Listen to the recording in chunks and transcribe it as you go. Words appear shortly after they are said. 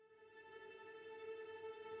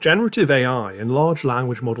Generative AI and large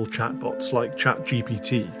language model chatbots like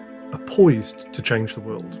ChatGPT are poised to change the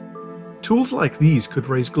world. Tools like these could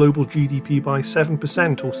raise global GDP by 7%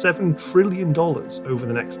 or $7 trillion over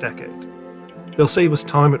the next decade. They'll save us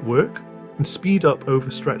time at work and speed up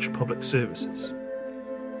overstretched public services.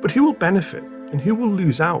 But who will benefit and who will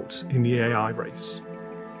lose out in the AI race?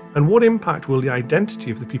 And what impact will the identity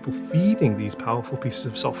of the people feeding these powerful pieces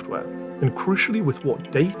of software, and crucially with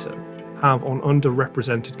what data, have on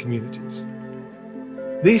underrepresented communities?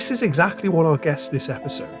 This is exactly what our guests this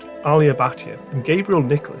episode, Aliya Bhatia and Gabriel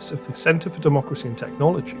Nicolas of the Centre for Democracy and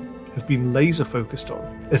Technology, have been laser focused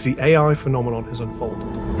on as the AI phenomenon has unfolded.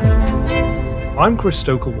 I'm Chris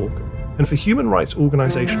Stokel-Walker, and for human rights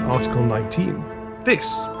organisation Article 19, this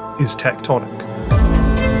is Tectonic.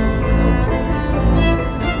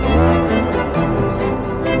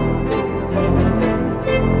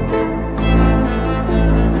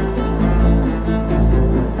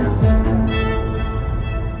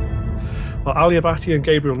 Well, Aliya Bhatia and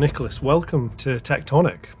Gabriel Nicolas, welcome to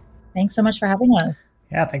Tectonic. Thanks so much for having us.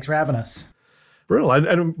 Yeah, thanks for having us. Brilliant.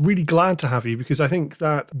 And I'm really glad to have you because I think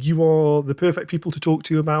that you are the perfect people to talk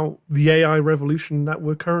to about the AI revolution that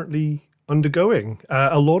we're currently undergoing.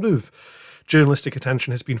 A lot of journalistic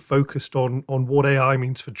attention has been focused on what AI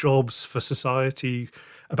means for jobs, for society,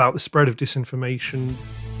 about the spread of disinformation.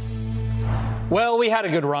 Well, we had a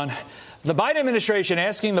good run. The Biden administration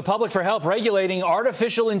asking the public for help regulating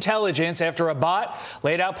artificial intelligence after a bot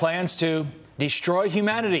laid out plans to destroy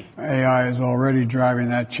humanity. AI is already driving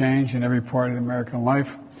that change in every part of American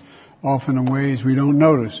life, often in ways we don't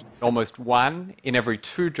notice. Almost 1 in every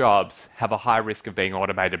 2 jobs have a high risk of being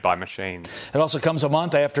automated by machines. It also comes a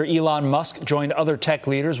month after Elon Musk joined other tech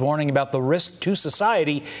leaders warning about the risk to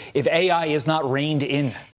society if AI is not reined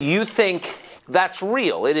in. You think that's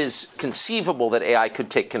real? It is conceivable that AI could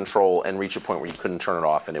take control and reach a point where you couldn't turn it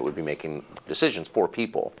off and it would be making decisions for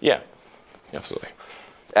people. Yeah, absolutely.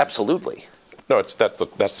 Absolutely. No, that's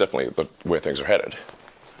definitely the way things are headed,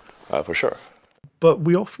 for sure. But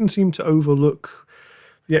we often seem to overlook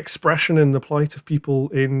the expression and the plight of people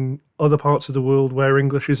in other parts of the world where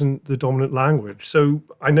English isn't the dominant language. So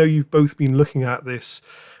I know you've both been looking at this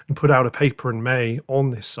and put out a paper in May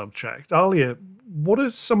on this subject. Aliya, what are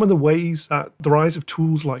some of the ways that the rise of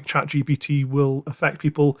tools like ChatGPT will affect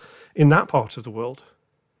people in that part of the world?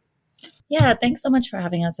 Yeah, thanks so much for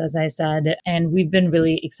having us, as I said. And we've been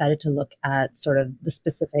really excited to look at sort of the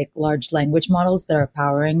specific large language models that are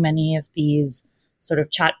powering many of these sort of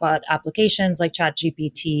chatbot applications like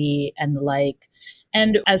ChatGPT and the like.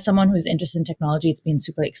 And as someone who's interested in technology, it's been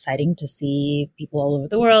super exciting to see people all over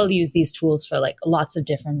the world use these tools for like lots of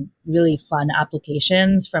different really fun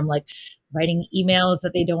applications, from like writing emails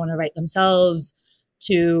that they don't want to write themselves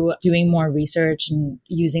to doing more research and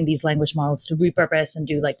using these language models to repurpose and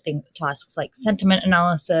do like tasks like sentiment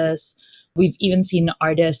analysis. We've even seen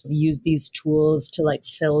artists use these tools to like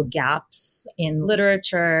fill gaps in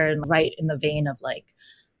literature and write in the vein of like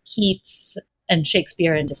Keats and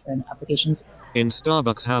Shakespeare in different applications. In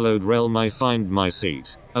Starbucks' hallowed realm I find my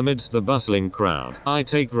seat. Amidst the bustling crowd, I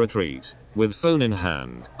take retreat. With phone in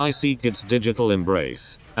hand, I seek its digital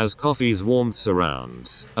embrace. As coffee's warmth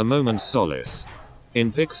surrounds, a moment's solace.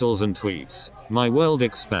 In pixels and tweets, my world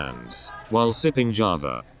expands, while sipping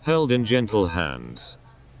Java, held in gentle hands.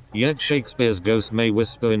 Yet Shakespeare's ghost may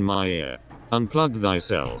whisper in my ear, unplug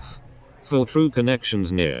thyself, for true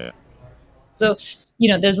connections near. So,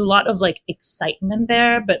 there's a lot of like excitement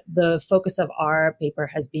there, but the focus of our paper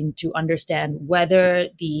has been to understand whether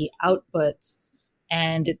the outputs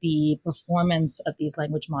and the performance of these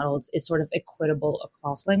language models is sort of equitable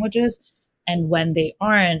across languages. And when they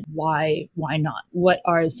aren't, why not? What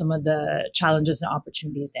are some of the challenges and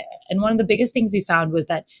opportunities there? And one of the biggest things we found was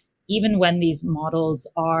that even when these models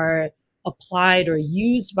are applied or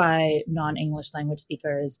used by non-English language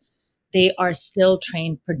speakers, they are still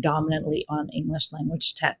trained predominantly on English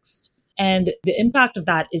language text. And the impact of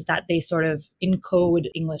that is that they sort of encode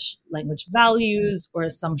English language values or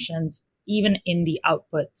assumptions even in the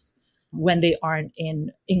outputs when they aren't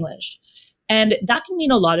in English. And that can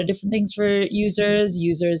mean a lot of different things for users.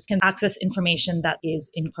 Users can access information that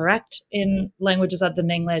is incorrect in languages other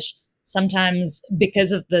than English. Sometimes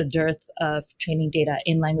because of the dearth of training data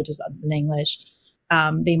in languages other than English,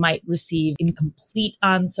 they might receive incomplete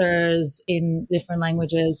answers in different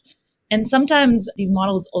languages. And sometimes these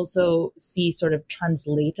models also see sort of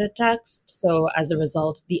translated text. So as a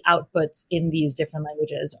result, the outputs in these different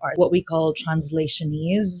languages are what we call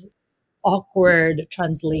translationese, awkward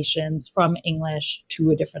translations from English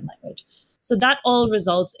to a different language. So that all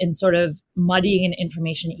results in sort of muddying an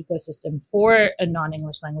information ecosystem for a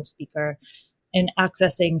non-English language speaker. in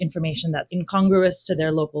accessing information that's incongruous to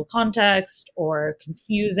their local context or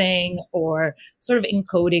confusing or sort of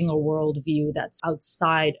encoding a worldview that's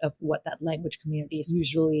outside of what that language community is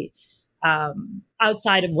usually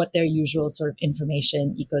outside of what their usual sort of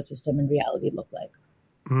information ecosystem and reality look like.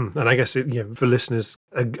 And I guess for listeners,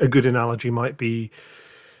 a good analogy might be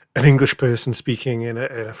an English person speaking in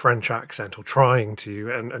a French accent or trying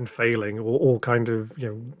to and failing, or all kind of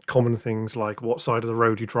common things like what side of the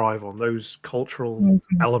road you drive on. Those cultural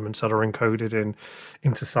elements that are encoded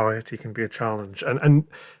in society can be a challenge. And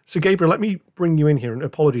so, Gabriel, let me bring you in here. And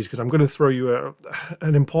apologies, because I'm going to throw you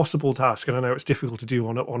an impossible task, and I know it's difficult to do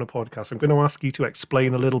on a podcast. I'm going to ask you to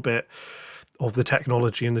explain a little bit of the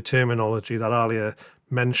technology and the terminology that Aliya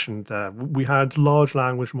mentioned there. We had large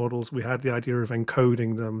language models. We had the idea of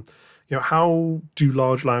encoding them. How do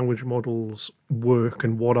large language models work,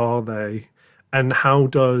 and what are they, and how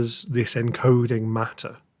does this encoding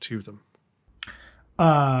matter to them?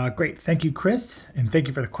 Great. Thank you, Chris. And thank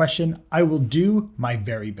you for the question. I will do my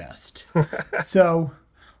very best. So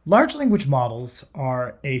large language models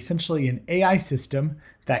are essentially an AI system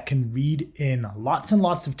that can read in lots and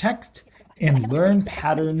lots of text and learn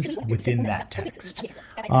patterns within that text.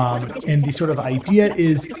 And the sort of idea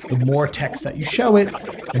is the more text that you show it,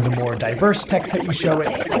 and the more diverse text that you show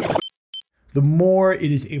it, the more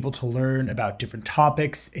it is able to learn about different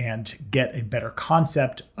topics and get a better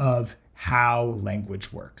concept of how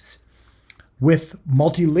language works. With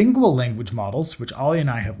multilingual language models, which Aliya and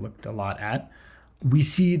I have looked a lot at, we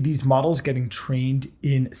see these models getting trained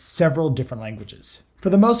in several different languages. For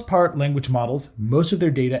the most part, language models, most of their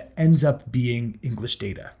data ends up being English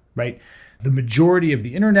data, right? The majority of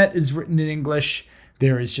the internet is written in English.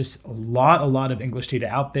 There is just a lot of English data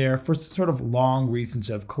out there for sort of long reasons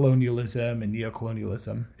of colonialism and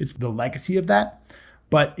neocolonialism. It's the legacy of that.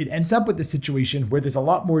 But it ends up with a situation where there's a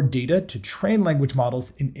lot more data to train language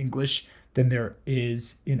models in English than there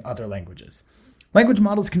is in other languages. Language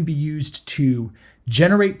models can be used to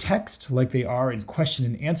generate text like they are in question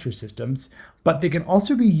and answer systems, but they can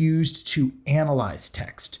also be used to analyze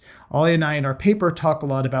text. Aliya and I in our paper talk a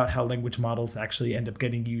lot about how language models actually end up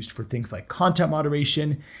getting used for things like content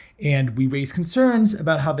moderation, and we raise concerns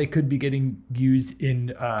about how they could be getting used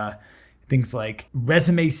in things like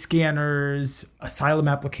resume scanners, asylum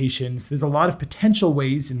applications. There's a lot of potential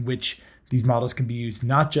ways in which these models can be used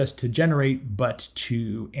not just to generate, but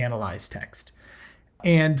to analyze text.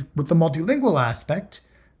 And with the multilingual aspect,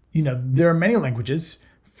 there are many languages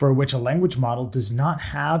for which a language model does not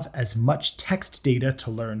have as much text data to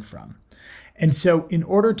learn from. And so in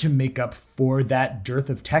order to make up for that dearth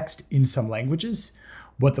of text in some languages,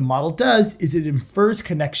 what the model does is it infers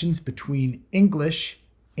connections between English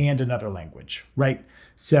and another language, right?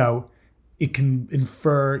 So it can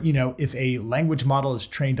infer, if a language model is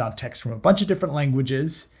trained on text from a bunch of different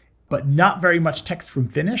languages, but not very much text from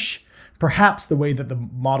Finnish, perhaps the way that the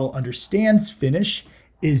model understands Finnish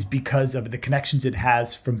is because of the connections it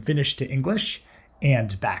has from Finnish to English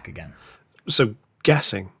and back again. So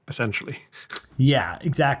guessing, essentially. Yeah,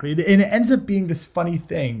 exactly. And it ends up being this funny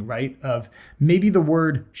thing, right? Of maybe the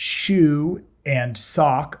word shoe and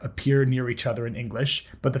sock appear near each other in English,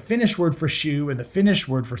 but the Finnish word for shoe and the Finnish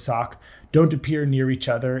word for sock don't appear near each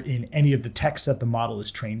other in any of the text that the model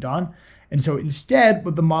is trained on. And so instead,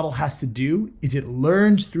 what the model has to do is it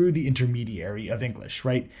learns through the intermediary of English,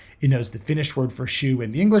 right? It knows the Finnish word for shoe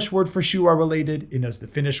and the English word for shoe are related. It knows the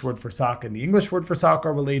Finnish word for sock and the English word for sock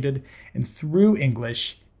are related. And through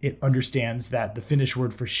English, it understands that the Finnish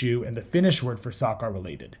word for shoe and the Finnish word for sock are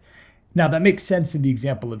related. Now, that makes sense in the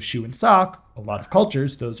example of shoe and sock. A lot of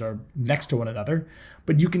cultures, those are next to one another.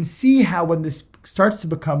 But you can see how when this starts to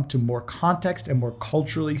become to more context and more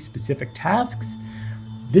culturally specific tasks,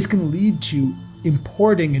 this can lead to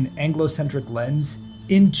importing an anglo-centric lens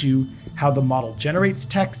into how the model generates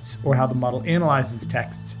texts or how the model analyzes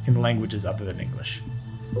texts in languages other than English.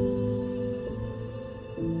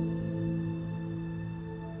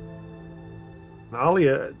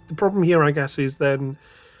 Aliya, the problem here, I guess, is then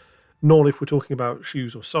not if we're talking about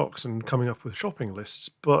shoes or socks and coming up with shopping lists,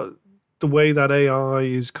 but the way that AI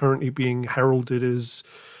is currently being heralded as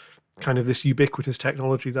kind of this ubiquitous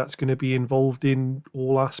technology that's going to be involved in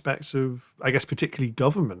all aspects of, I guess, particularly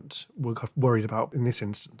government, we're worried about in this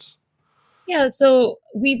instance. Yeah, so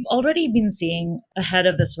we've already been seeing ahead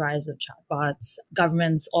of this rise of chatbots,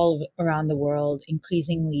 governments all around the world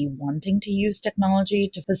increasingly wanting to use technology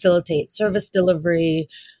to facilitate service delivery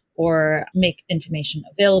or make information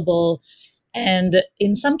available. And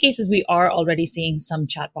in some cases, we are already seeing some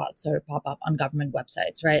chatbots sort of pop up on government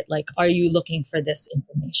websites, right? Like, are you looking for this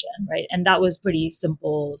information, right? And that was pretty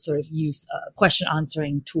simple sort of use of question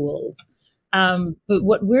answering tools But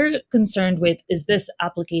what we're concerned with is this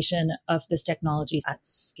application of this technology at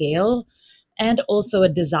scale, and also a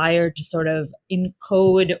desire to sort of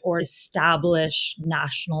encode or establish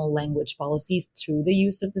national language policies through the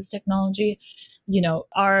use of this technology.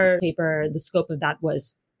 Our paper, the scope of that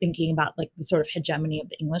was thinking about like the sort of hegemony of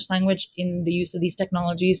the English language in the use of these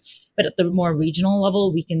technologies. But at the more regional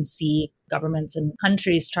level, we can see governments and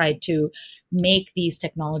countries try to make these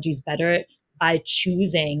technologies better by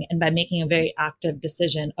choosing and by making a very active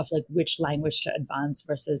decision of like which language to advance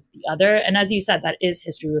versus the other. And as you said, that is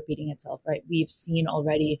history repeating itself, right? We've seen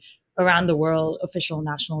already around the world official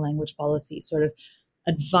national language policies sort of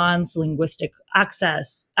advance linguistic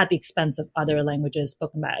access at the expense of other languages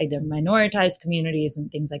spoken by either minoritized communities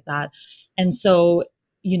and things like that. And so,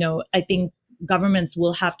 I think governments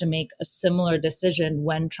will have to make a similar decision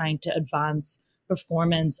when trying to advance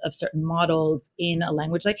performance of certain models in a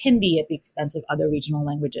language like Hindi at the expense of other regional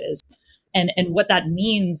languages. And what that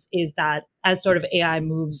means is that as sort of AI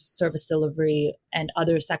moves service delivery and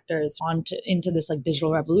other sectors into this like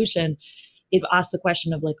digital revolution, it asks the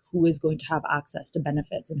question of like who is going to have access to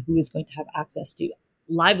benefits and who is going to have access to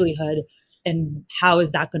livelihood, and how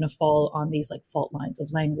is that going to fall on these like fault lines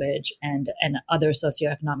of language and other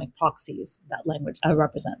socioeconomic proxies that language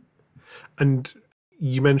represents. And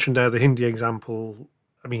you mentioned the Hindi example.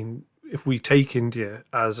 I mean, if we take India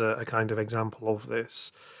as a kind of example of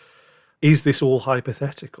this, is this all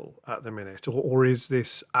hypothetical at the minute? Or is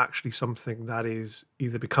this actually something that is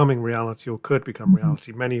either becoming reality or could become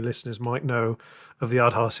reality? Many listeners might know of the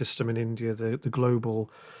Aadhaar system in India, the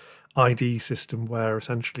global ID system, where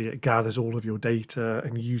essentially it gathers all of your data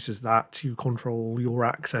and uses that to control your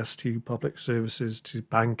access to public services, to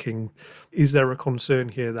banking. Is there a concern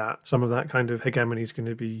here that some of that kind of hegemony is going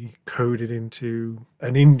to be coded into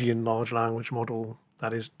an Indian large language model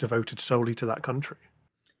that is devoted solely to that country?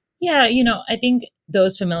 Yeah, I think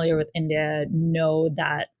those familiar with India know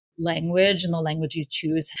that language and the language you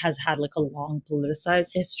choose has had like a long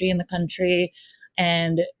politicized history in the country.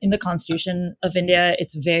 And in the constitution of India,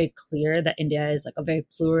 it's very clear that India is like a very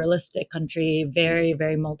pluralistic country, very,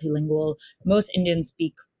 very multilingual. Most Indians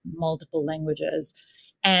speak multiple languages.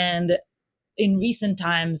 And in recent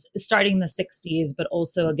times, starting in the 60s, but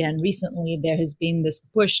also again recently, there has been this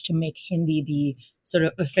push to make Hindi the sort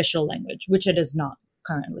of official language, which it is not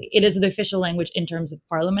currently. It is the official language in terms of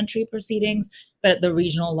parliamentary proceedings, but at the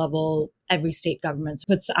regional level, every state government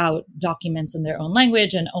puts out documents in their own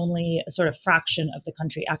language, and only a sort of fraction of the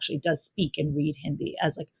country actually does speak and read Hindi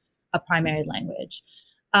as like a primary language.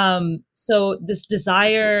 So this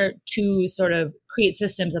desire to sort of create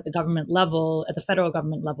systems at the government level, at the federal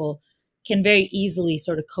government level, can very easily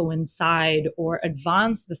sort of coincide or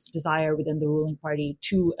advance this desire within the ruling party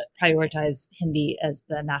to prioritize Hindi as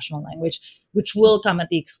the national language, which will come at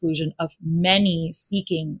the exclusion of many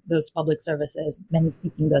seeking those public services, many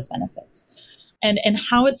seeking those benefits. And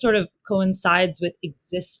how it sort of coincides with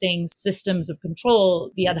existing systems of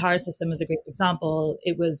control. The Aadhaar system is a great example.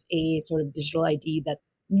 It was a sort of digital ID that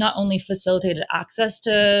not only facilitated access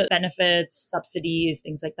to benefits, subsidies,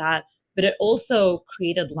 things like that, but it also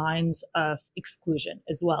created lines of exclusion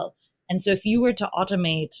as well. And so if you were to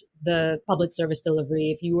automate the public service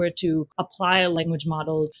delivery, if you were to apply a language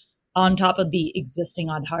model on top of the existing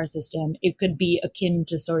Aadhaar system, it could be akin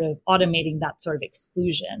to sort of automating that sort of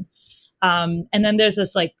exclusion. And then there's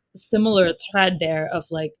this like similar thread there of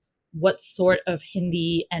like what sort of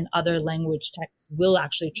Hindi and other language texts will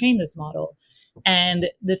actually train this model. And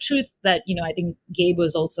the truth that, I think Gabe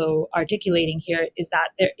was also articulating here is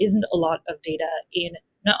that there isn't a lot of data in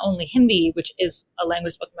not only Hindi, which is a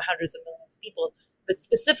language spoken by hundreds of millions of people, but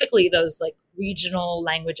specifically those like regional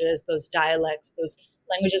languages, those dialects, those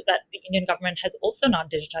languages that the Indian government has also not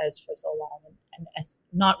digitized for so long and has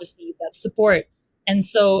not received that support. And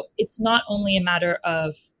so it's not only a matter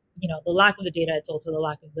of the lack of the data, it's also the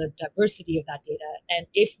lack of the diversity of that data. And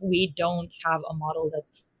if we don't have a model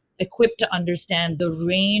that's equipped to understand the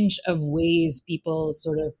range of ways people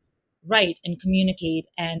sort of write and communicate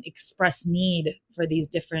and express need for these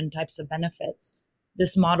different types of benefits,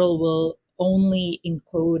 this model will only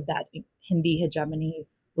encode that Hindi hegemony,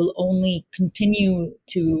 will only continue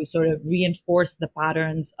to sort of reinforce the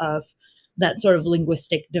patterns of that sort of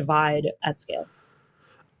linguistic divide at scale.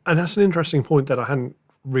 And that's an interesting point that I hadn't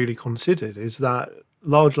really considered, is that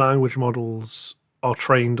large language models are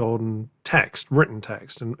trained on text, written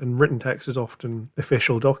text, and written text is often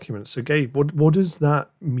official documents. So Gabe, what does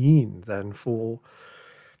that mean then for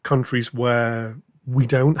countries where we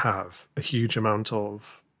don't have a huge amount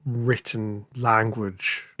of written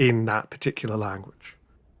language in that particular language?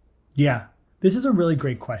 Yeah, This is a really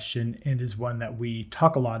great question and is one that we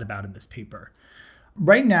talk a lot about in this paper.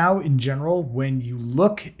 Right now, in general, when you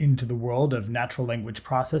look into the world of natural language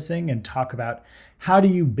processing and talk about how do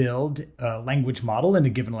you build a language model in a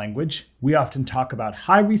given language, we often talk about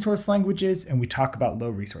high resource languages and we talk about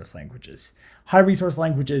low resource languages. High resource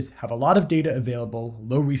languages have a lot of data available.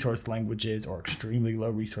 Low resource languages or extremely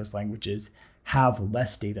low resource languages have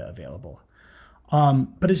less data available.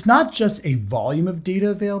 But it's not just a volume of data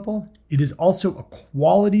available. It is also a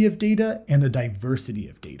quality of data and a diversity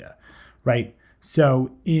of data, right?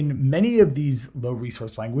 So in many of these low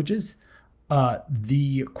resource languages,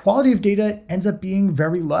 the quality of data ends up being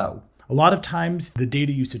very low. A lot of times the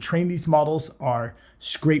data used to train these models are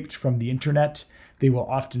scraped from the internet. They will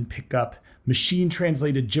often pick up machine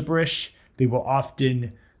translated gibberish. They will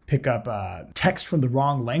often pick up text from the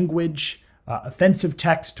wrong language, offensive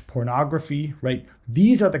text, pornography, right?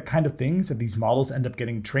 These are the kind of things that these models end up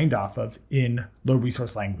getting trained off of in low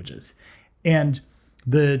resource languages. And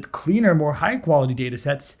the cleaner, more high quality data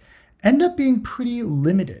sets end up being pretty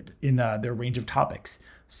limited in their range of topics.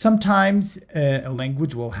 Sometimes a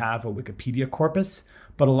language will have a Wikipedia corpus,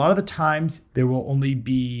 but a lot of the times there will only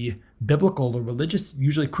be biblical or religious,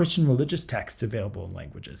 usually Christian religious texts available in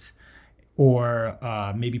languages, or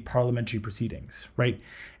maybe parliamentary proceedings, right?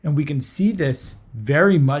 And we can see this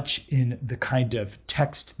very much in the kind of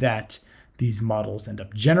text that these models end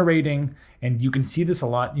up generating. And you can see this a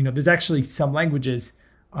lot. There's actually some languages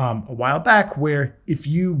a while back where if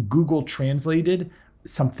you Google translated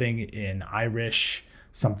something in Irish,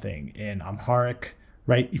 something in Amharic,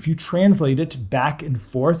 right? If you translate it back and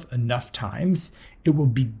forth enough times, it will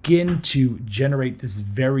begin to generate this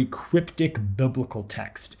very cryptic biblical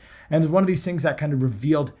text. And it's one of these things that kind of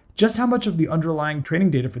revealed just how much of the underlying training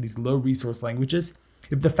data for these low resource languages,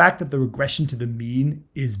 if the fact that the regression to the mean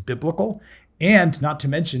is biblical, and not to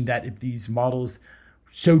mention that if these models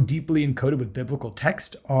so deeply encoded with biblical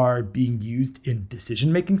text are being used in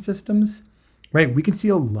decision-making systems, right? We can see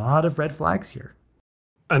a lot of red flags here.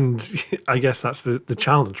 And I guess that's the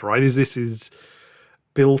challenge, right? This is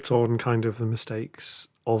built on kind of the mistakes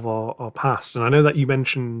of our past. And I know that you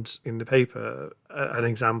mentioned in the paper an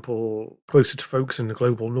example closer to folks in the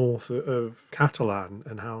global north of Catalan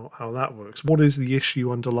and how that works. What is the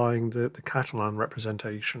issue underlying the Catalan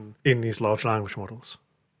representation in these large language models?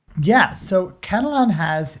 Yeah, so Catalan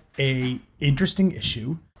has a interesting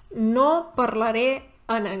issue. No parlaré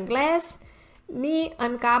en anglès ni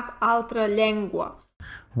en cap altra llengua.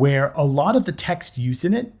 Where a lot of the text used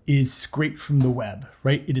in it is scraped from the web,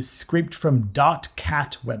 right? It is scraped from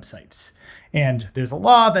 .cat websites. And there's a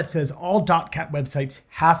law that says all .cat websites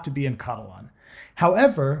have to be in Catalan.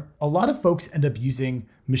 However, a lot of folks end up using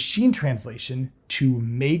machine translation to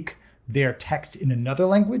make their text in another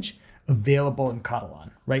language available in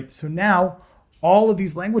Catalan, right? So now all of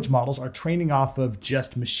these language models are training off of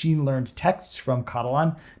just machine learned texts from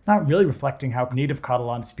Catalan, not really reflecting how native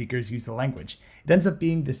Catalan speakers use the language. It ends up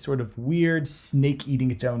being this sort of weird snake eating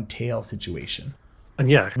its own tail situation. And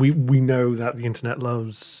yeah, we know that the internet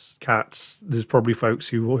loves cats. There's probably folks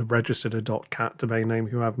who have registered a .cat domain name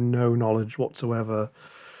who have no knowledge whatsoever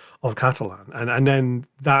of Catalan. And then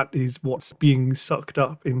that is what's being sucked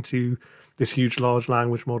up into this huge large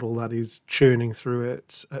language model that is churning through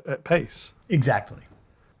it at pace. Exactly.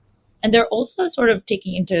 And they're also sort of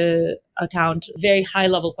taking into account very high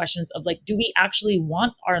level questions of do we actually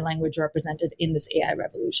want our language represented in this AI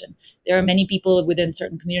revolution? There are many people within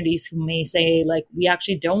certain communities who may say we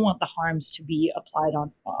actually don't want the harms to be applied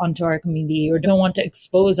onto our community, or don't want to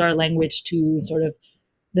expose our language to sort of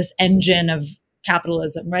this engine of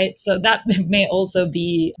capitalism, right? So that may also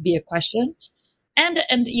be a question. And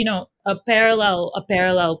a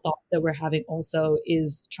parallel thought that we're having also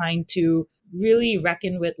is trying to really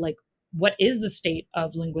reckon with what is the state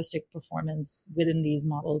of linguistic performance within these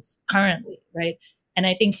models currently, right? And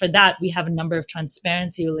I think for that, we have a number of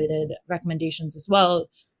transparency-related recommendations as well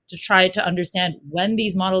to try to understand when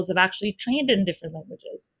these models have actually trained in different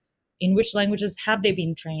languages. In which languages have they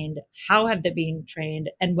been trained? How have they been trained?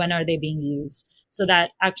 And when are they being used? So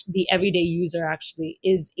that the everyday user actually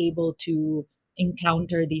is able to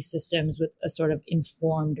encounter these systems with a sort of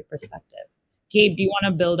informed perspective. Gabe, do you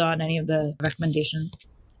want to build on any of the recommendations?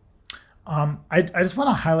 I just want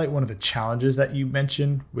to highlight one of the challenges that you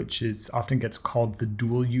mentioned, which is often gets called the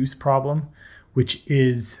dual use problem, which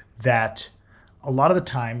is that a lot of the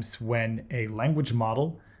times when a language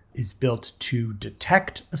model is built to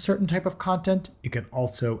detect a certain type of content, it can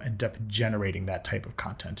also end up generating that type of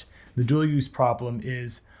content. The dual use problem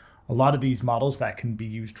is a lot of these models that can be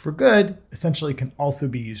used for good essentially can also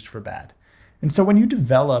be used for bad. And so when you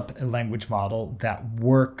develop a language model that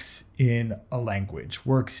works in a language,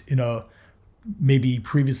 works in a maybe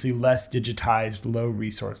previously less digitized, low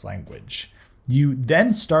resource language, you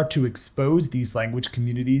then start to expose these language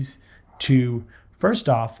communities to, first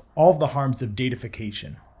off, all of the harms of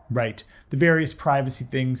datafication, right? The various privacy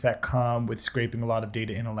things that come with scraping a lot of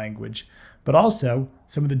data in a language, but also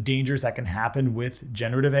some of the dangers that can happen with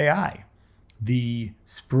generative AI, the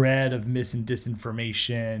spread of mis and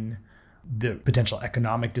disinformation, the potential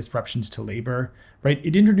economic disruptions to labor, right?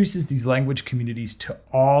 It introduces these language communities to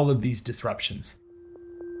all of these disruptions.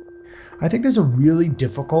 I think there's a really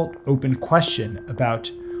difficult open question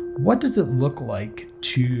about what does it look like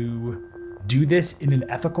to do this in an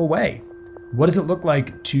ethical way? What does it look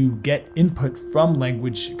like to get input from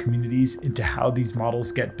language communities into how these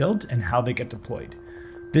models get built and how they get deployed?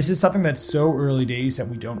 This is something that's so early days that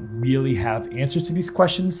we don't really have answers to these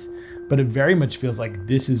questions, but it very much feels like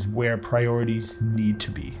this is where priorities need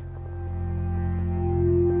to be.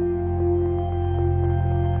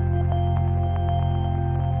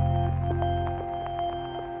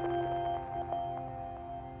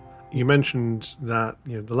 You mentioned that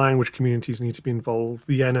the language communities need to be involved,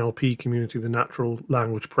 the NLP community, the natural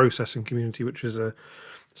language processing community, which is a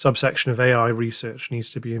subsection of AI research, needs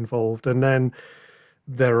to be involved. And then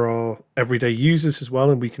there are everyday users as well,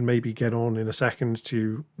 and we can maybe get on in a second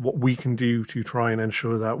to what we can do to try and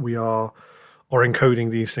ensure that we are encoding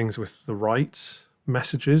these things with the right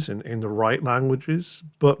messages and in the right languages.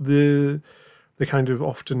 But the kind of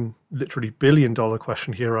often literally billion-dollar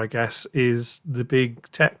question here, I guess, is the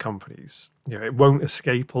big tech companies. It won't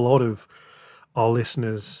escape a lot of our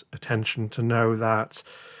listeners' attention to know that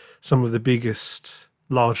some of the biggest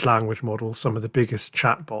large language models, some of the biggest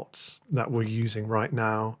chatbots that we're using right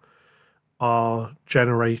now are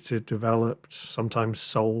generated, developed, sometimes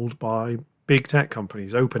sold by big tech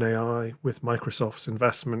companies. OpenAI with Microsoft's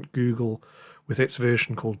investment, Google with its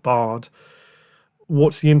version called Bard.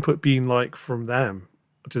 What's the input been like from them?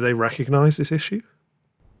 Do they recognize this issue?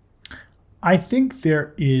 I think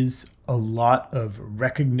there is a lot of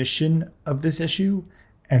recognition of this issue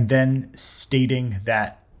and then stating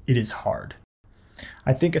that it is hard.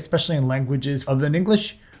 I think especially in languages other than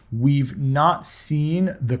English, we've not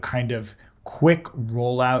seen the kind of quick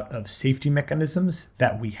rollout of safety mechanisms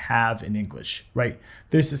that we have in English, right?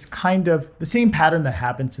 There's this kind of the same pattern that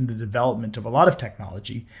happens in the development of a lot of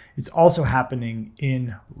technology. It's also happening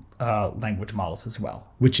in language models as well,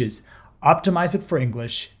 which is optimize it for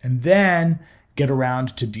English and then get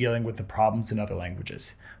around to dealing with the problems in other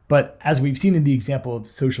languages. But as we've seen in the example of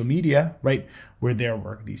social media, right, where there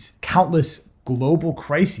were these countless global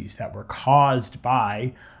crises that were caused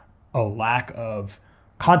by a lack of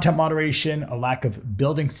content moderation, a lack of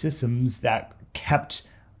building systems that kept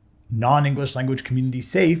non-English language communities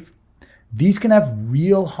safe, these can have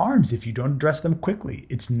real harms if you don't address them quickly.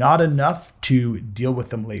 It's not enough to deal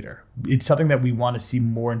with them later. It's something that we want to see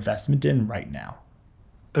more investment in right now.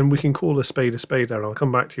 And we can call a spade there. I'll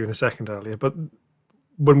come back to you in a second, Aliya. But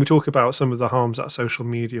when we talk about some of the harms that social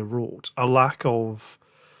media wrought, a lack of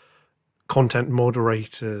content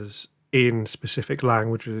moderators in specific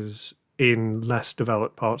languages in less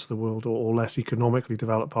developed parts of the world, or less economically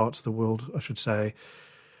developed parts of the world, I should say,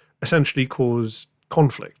 essentially cause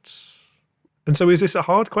conflicts. And so is this a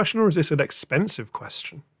hard question or is this an expensive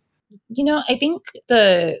question? I think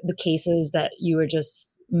the cases that you were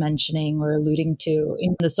just mentioning or alluding to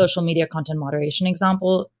in the social media content moderation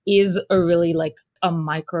example is a really like a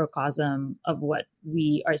microcosm of what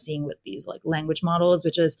we are seeing with these like language models,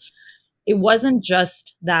 which is it wasn't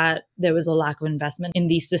just that there was a lack of investment in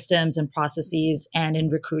these systems and processes and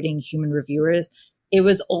in recruiting human reviewers. It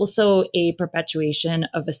was also a perpetuation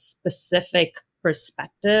of a specific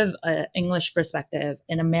perspective, an English perspective,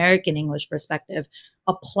 an American English perspective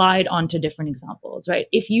applied onto different examples, right?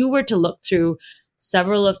 If you were to look through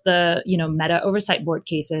several of the, Meta Oversight Board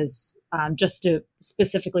cases, just to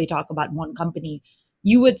specifically talk about one company,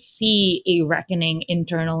 you would see a reckoning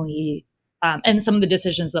internally. And some of the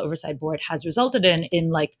decisions the Oversight Board has resulted in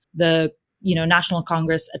like the, National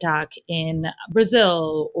Congress attack in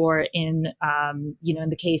Brazil, or in, in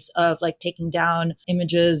the case of like taking down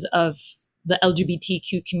images of the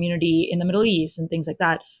LGBTQ community in the Middle East and things like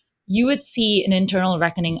that, you would see an internal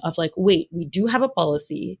reckoning of like, wait, we do have a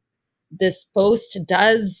policy. This post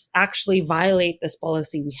does actually violate this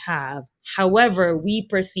policy we have. However, we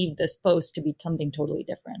perceive this post to be something totally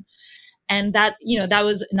different. And that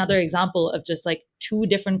was another example of just like two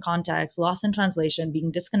different contexts, lost in translation, being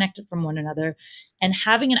disconnected from one another, and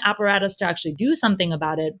having an apparatus to actually do something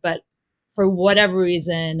about it. But for whatever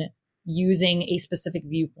reason, using a specific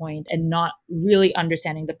viewpoint and not really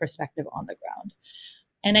understanding the perspective on the ground.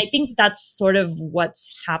 And I think that's sort of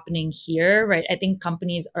what's happening here, right? I think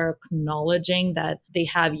companies are acknowledging that they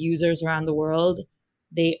have users around the world.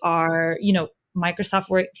 They are, Microsoft,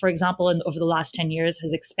 for example, over the last 10 years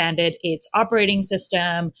has expanded its operating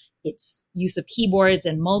system, its use of keyboards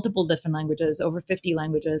in multiple different languages, over 50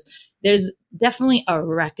 languages. There's definitely a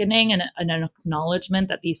reckoning and an acknowledgement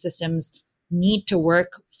that these systems need to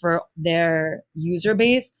work for their user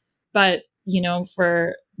base. But,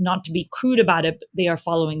 for not to be crude about it, they are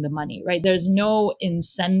following the money, right? There's no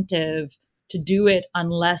incentive to do it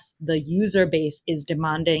unless the user base is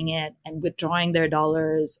demanding it and withdrawing their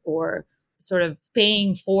dollars or sort of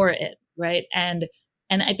paying for it, right? And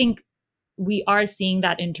I think we are seeing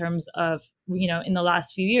that in terms of, in the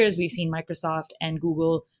last few years, we've seen Microsoft and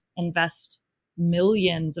Google invest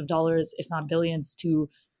millions of dollars, if not billions, to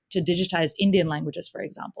digitize Indian languages, for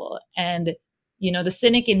example. And, the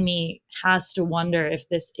cynic in me has to wonder if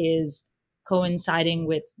this is coinciding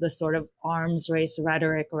with the sort of arms race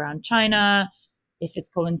rhetoric around China, if it's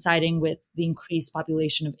coinciding with the increased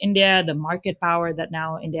population of India, the market power that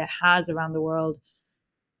now India has around the world.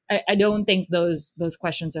 I don't think those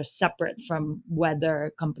questions are separate from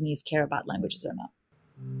whether companies care about languages or not.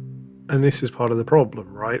 And this is part of the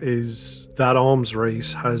problem, right? Is that arms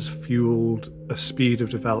race has fueled a speed of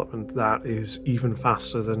development that is even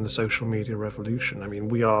faster than the social media revolution. I mean,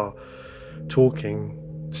 we are talking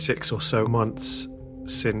 6 or so months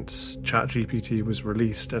since ChatGPT was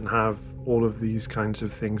released and have all of these kinds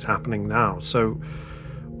of things happening now. So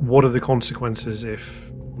what are the consequences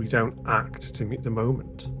if we don't act to meet the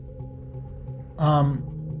moment?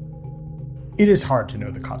 It is hard to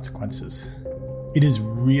know the consequences. It is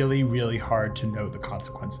really, really hard to know the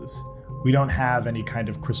consequences. We don't have any kind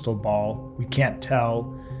of crystal ball. We can't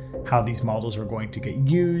tell how these models are going to get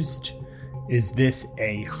used. Is this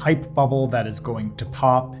a hype bubble that is going to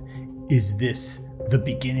pop? Is this the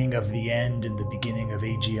beginning of the end and the beginning of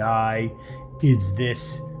AGI? Is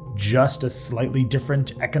this just a slightly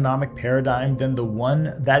different economic paradigm than the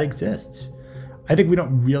one that exists? I think we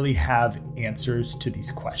don't really have answers to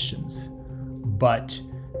these questions. But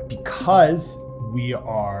because we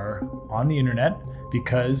are on the internet,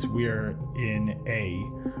 because we're in a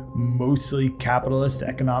mostly capitalist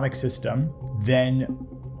economic system, then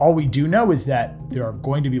all we do know is that there are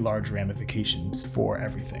going to be large ramifications for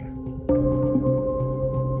everything.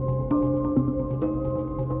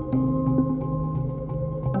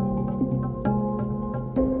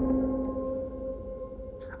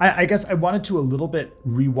 I guess I wanted to a little bit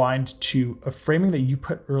rewind to a framing that you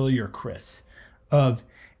put earlier, Chris, of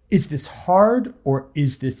is this hard or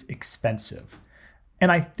is this expensive?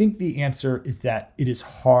 And I think the answer is that it is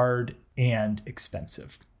hard and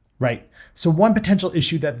expensive, right? So one potential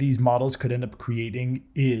issue that these models could end up creating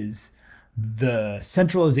is the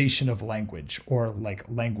centralization of language, or like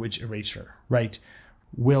language erasure, right?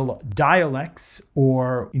 Will dialects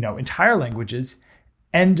or, entire languages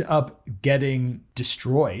end up getting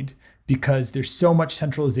destroyed because there's so much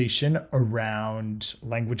centralization around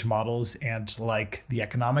language models and like the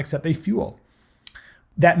economics that they fuel?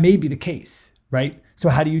 That may be the case, right? So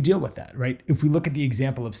how do you deal with that, right? If we look at the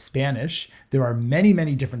example of Spanish, there are many,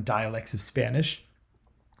 many different dialects of Spanish,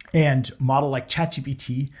 and a model like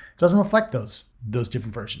ChatGPT doesn't reflect those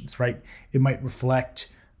different versions, right? It might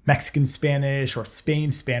reflect Mexican Spanish or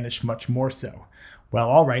Spain Spanish much more so. Well,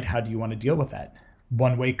 all right, how do you want to deal with that?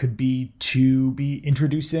 One way could be to be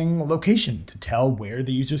introducing location to tell where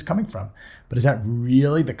the user is coming from. But is that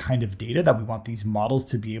really the kind of data that we want these models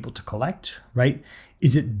to be able to collect, right?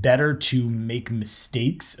 Is it better to make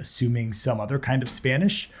mistakes assuming some other kind of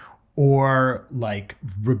Spanish, or like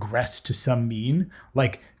regress to some mean?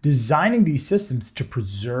 Like designing these systems to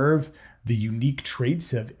preserve the unique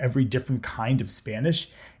traits of every different kind of Spanish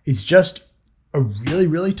is just a really,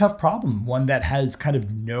 really tough problem, one that has kind of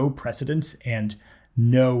no precedence and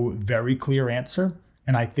no very clear answer.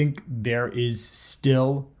 And I think there is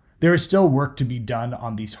still work to be done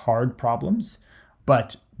on these hard problems.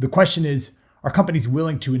 But the question is, are companies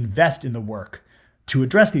willing to invest in the work to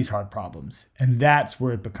address these hard problems? And that's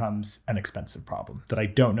where it becomes an expensive problem that I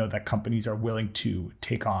don't know that companies are willing to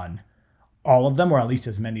take on all of them, or at least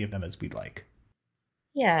as many of them as we'd like.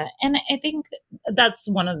 Yeah, and I think that's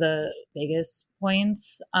one of the biggest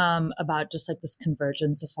points about just like this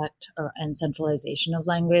convergence effect and centralization of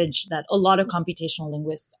language, that a lot of computational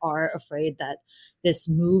linguists are afraid that this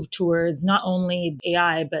move towards not only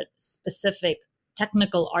AI, but specific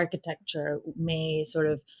technical architecture may sort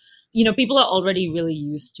of people are already really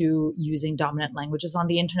used to using dominant languages on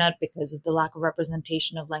the internet because of the lack of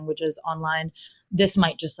representation of languages online. This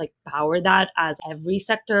might just like power that, as every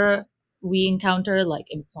sector we encounter, like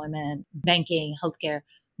employment, banking, healthcare,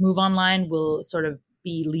 move online, will sort of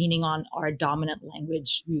be leaning on our dominant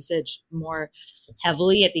language usage more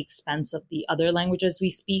heavily at the expense of the other languages we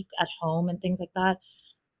speak at home and things like that.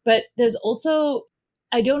 But there's also,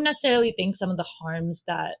 I don't necessarily think some of the harms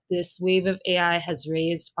that this wave of AI has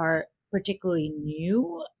raised are particularly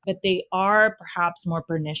new, but they are perhaps more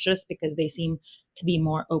pernicious because they seem to be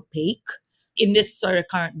more opaque. In this sort of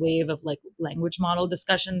current wave of like language model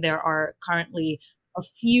discussion, there are currently a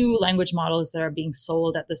few language models that are being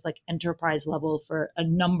sold at this like enterprise level for a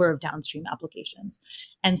number of downstream applications.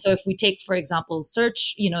 And so if we take, for example,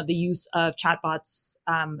 search, the use of chatbots,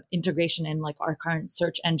 integration in like our current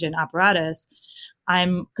search engine apparatus,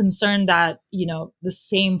 I'm concerned that, the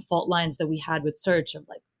same fault lines that we had with search of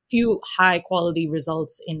like few high quality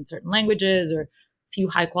results in certain languages or few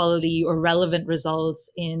high quality or relevant results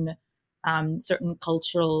in certain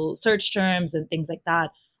cultural search terms and things like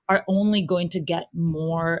that are only going to get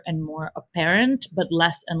more and more apparent, but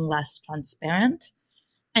less and less transparent.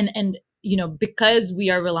 And because we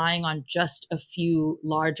are relying on just a few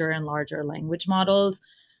larger and larger language models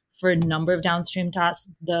for a number of downstream tasks,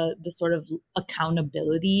 the sort of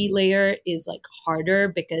accountability layer is like harder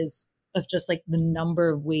because of just like the number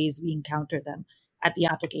of ways we encounter them at the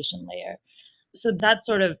application layer. So that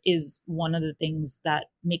sort of is one of the things that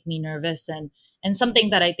make me nervous, and something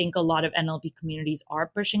that I think a lot of NLP communities are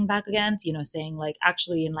pushing back against, saying like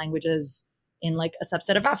actually in languages, in like a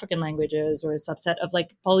subset of African languages or a subset of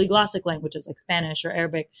like polyglossic languages like Spanish or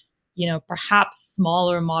Arabic, perhaps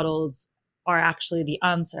smaller models are actually the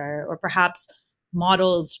answer, or perhaps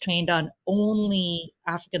models trained on only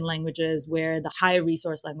African languages where the high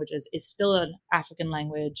resource languages is still an African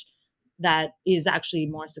language that is actually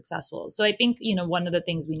more successful. So I think, one of the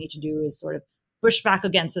things we need to do is sort of push back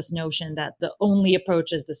against this notion that the only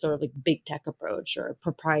approach is the sort of like big tech approach or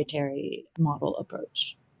proprietary model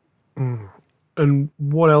approach. And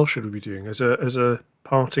what else should we be doing as a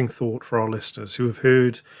parting thought for our listeners who have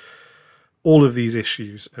heard all of these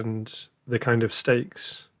issues and the kind of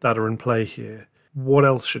stakes that are in play here? What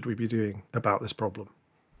else should we be doing about this problem?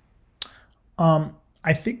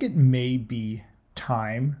 I think it may be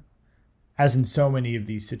time, as in so many of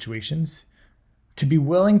these situations, to be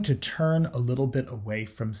willing to turn a little bit away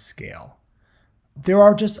from scale. There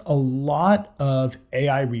are just a lot of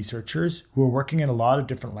AI researchers who are working in a lot of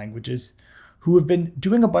different languages who have been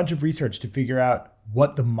doing a bunch of research to figure out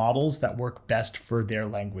what the models that work best for their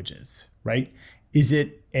languages, right? Is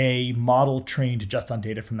it a model trained just on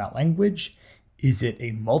data from that language? Is it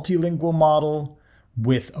a multilingual model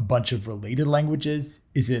with a bunch of related languages?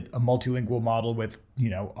 Is it a multilingual model with,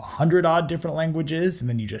 100 odd different languages, and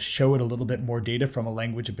then you just show it a little bit more data from a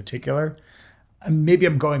language in particular? Maybe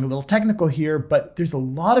I'm going a little technical here, but there's a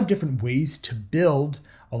lot of different ways to build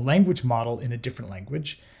a language model in a different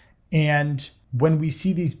language. And when we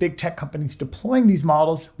see these big tech companies deploying these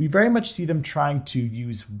models, we very much see them trying to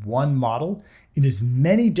use one model in as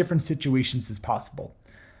many different situations as possible.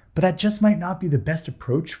 But that just might not be the best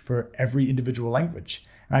approach for every individual language.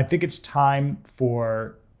 And I think it's time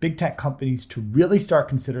for big tech companies to really start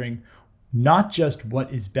considering not just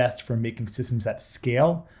what is best for making systems at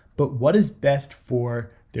scale, but what is best for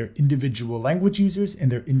their individual language users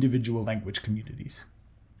and their individual language communities.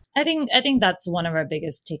 I think that's one of our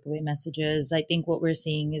biggest takeaway messages. I think what we're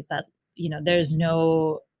seeing is that, there's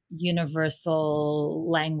no universal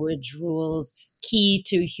language rules key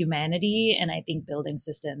to humanity. And I think building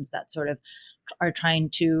systems that sort of are trying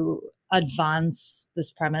to advance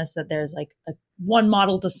this premise that there's like one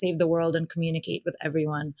model to save the world and communicate with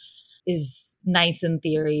everyone is nice in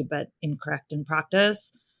theory, but incorrect in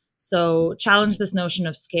practice. So challenge this notion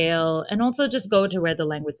of scale and also just go to where the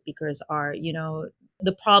language speakers are.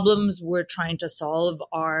 The problems we're trying to solve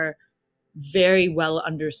are very well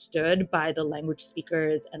understood by the language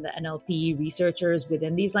speakers and the NLP researchers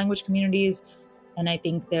within these language communities. And I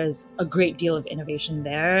think there's a great deal of innovation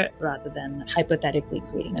there rather than hypothetically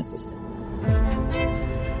creating a system.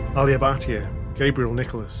 Aliya, Bhatia, Gabriel,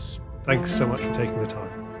 Nicholas, thanks so much for taking the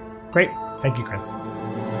time. Great. Thank you, Chris.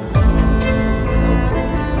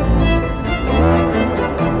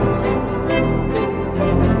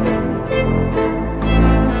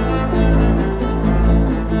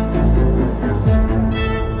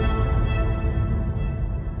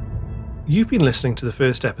 You've been listening to the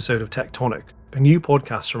first episode of Tectonic, a new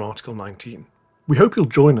podcast from Article 19. We hope you'll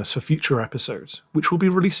join us for future episodes, which will be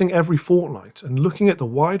releasing every fortnight and looking at the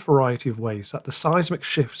wide variety of ways that the seismic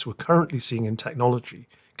shifts we're currently seeing in technology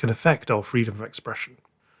can affect our freedom of expression.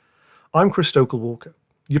 I'm Chris Stokel-Walker.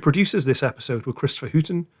 Your producers this episode were Christopher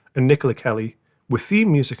Hooton and Nicola Kelly, with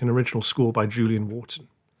theme music and original score by Julian Wharton.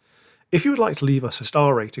 If you would like to leave us a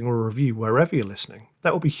star rating or a review wherever you're listening,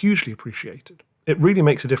 that would be hugely appreciated. It really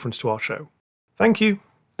makes a difference to our show. Thank you,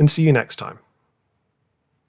 and see you next time.